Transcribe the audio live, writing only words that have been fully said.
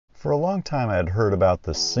For a long time I had heard about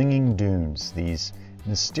the singing dunes, these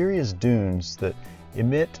mysterious dunes that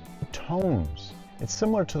emit tones. It's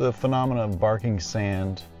similar to the phenomenon of barking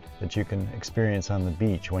sand that you can experience on the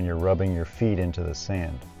beach when you're rubbing your feet into the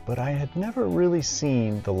sand. But I had never really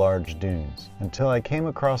seen the large dunes until I came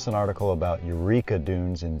across an article about Eureka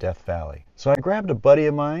Dunes in Death Valley. So I grabbed a buddy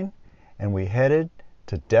of mine and we headed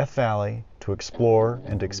to Death Valley to explore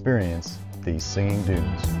and experience these singing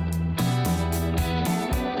dunes.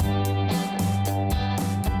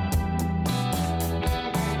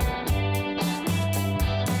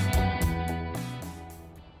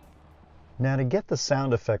 Now, to get the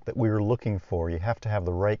sound effect that we were looking for, you have to have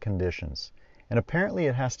the right conditions. And apparently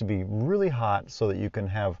it has to be really hot so that you can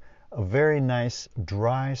have a very nice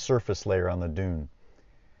dry surface layer on the dune.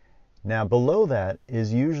 Now, below that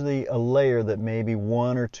is usually a layer that may be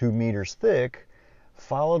 1 or 2 meters thick,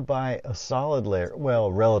 followed by a solid layer,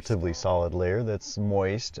 well, relatively solid layer that's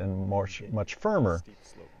moist and much firmer.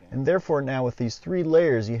 And therefore now with these 3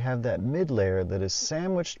 layers, you have that mid layer that is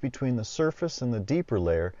sandwiched between the surface and the deeper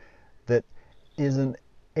layer that is an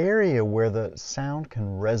area where the sound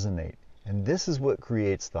can resonate. And this is what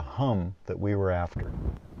creates the hum that we were after.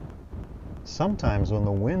 Sometimes when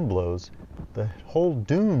the wind blows, the whole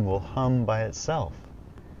dune will hum by itself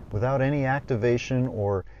without any activation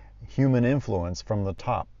or human influence from the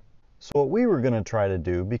top. So what we were going to try to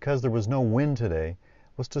do, because there was no wind today,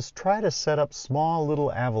 was to try to set up small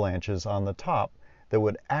little avalanches on the top that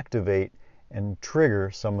would activate and trigger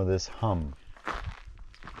some of this hum.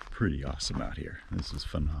 Pretty awesome out here. This is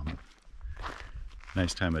phenomenal.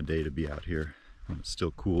 Nice time of day to be out here when it's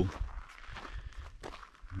still cool.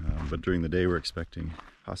 But during the day we're expecting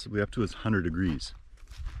possibly up to 100 degrees.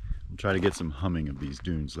 We'll try to get some humming of these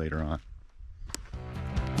dunes later on.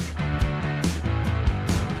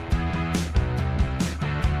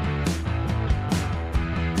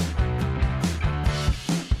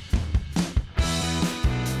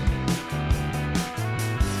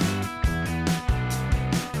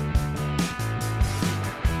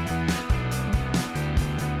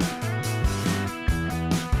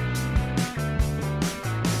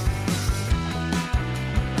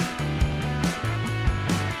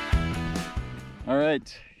 All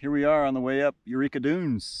right, here we are on the way up Eureka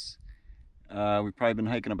Dunes. We've probably been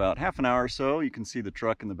hiking about half an hour or so. You can see the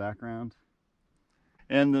truck in the background.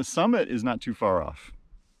 And the summit is not too far off.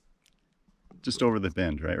 Just over the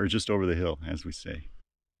bend, right? Or just over the hill, as we say.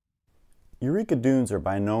 Eureka Dunes are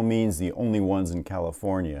by no means the only ones in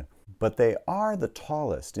California, but they are the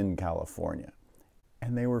tallest in California.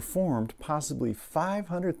 And they were formed possibly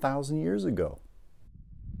 500,000 years ago.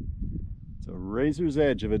 It's a razor's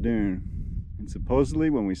edge of a dune. And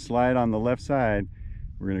supposedly when we slide on the left side,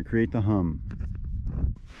 we're going to create the hum.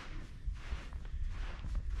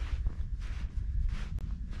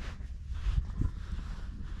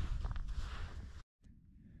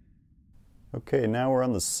 Okay, now we're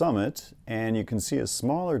on the summit and you can see a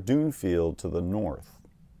smaller dune field to the north.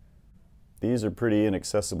 These are pretty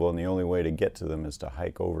inaccessible and the only way to get to them is to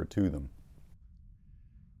hike over to them.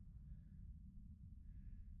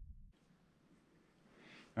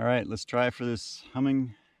 All right, let's try for this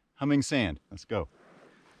humming sand. Let's go.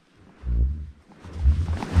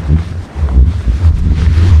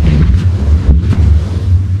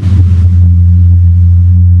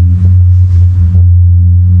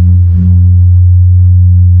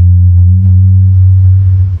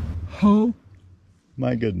 Oh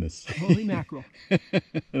my goodness. Holy mackerel.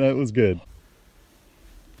 That was good.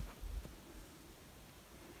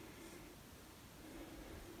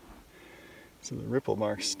 So the ripple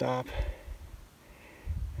marks stop,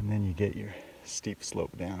 and then you get your steep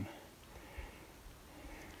slope down.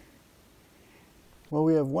 Well,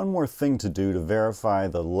 we have one more thing to do to verify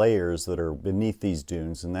the layers that are beneath these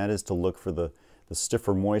dunes, and that is to look for the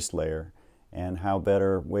stiffer moist layer. And how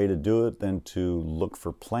better way to do it than to look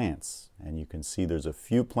for plants. And you can see there's a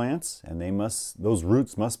few plants, and those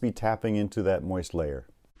roots must be tapping into that moist layer.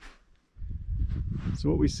 So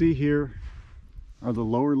what we see here are the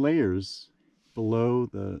lower layers below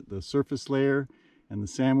the surface layer and the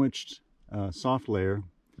sandwiched soft layer.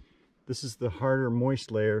 This is the harder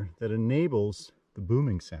moist layer that enables the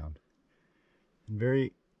booming sound. In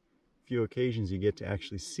very few occasions you get to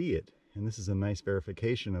actually see it, and this is a nice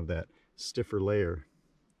verification of that stiffer layer,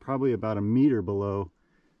 probably about 1 meter below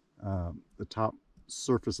the top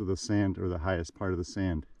surface of the sand, or the highest part of the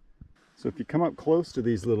sand. So if you come up close to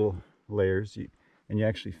these little layers and you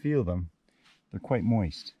actually feel them, they're quite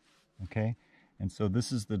moist, okay? And so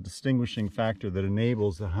this is the distinguishing factor that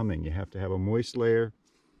enables the humming. You have to have a moist layer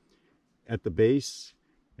at the base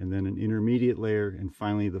and then an intermediate layer, and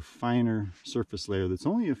finally the finer surface layer that's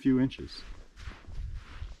only a few inches.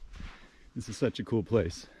 This is such a cool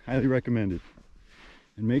place. Highly recommended.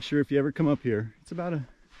 And make sure if you ever come up here, it's about a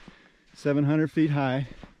 700 feet high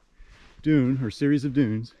dune or series of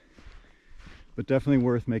dunes, but definitely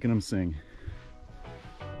worth making them sing.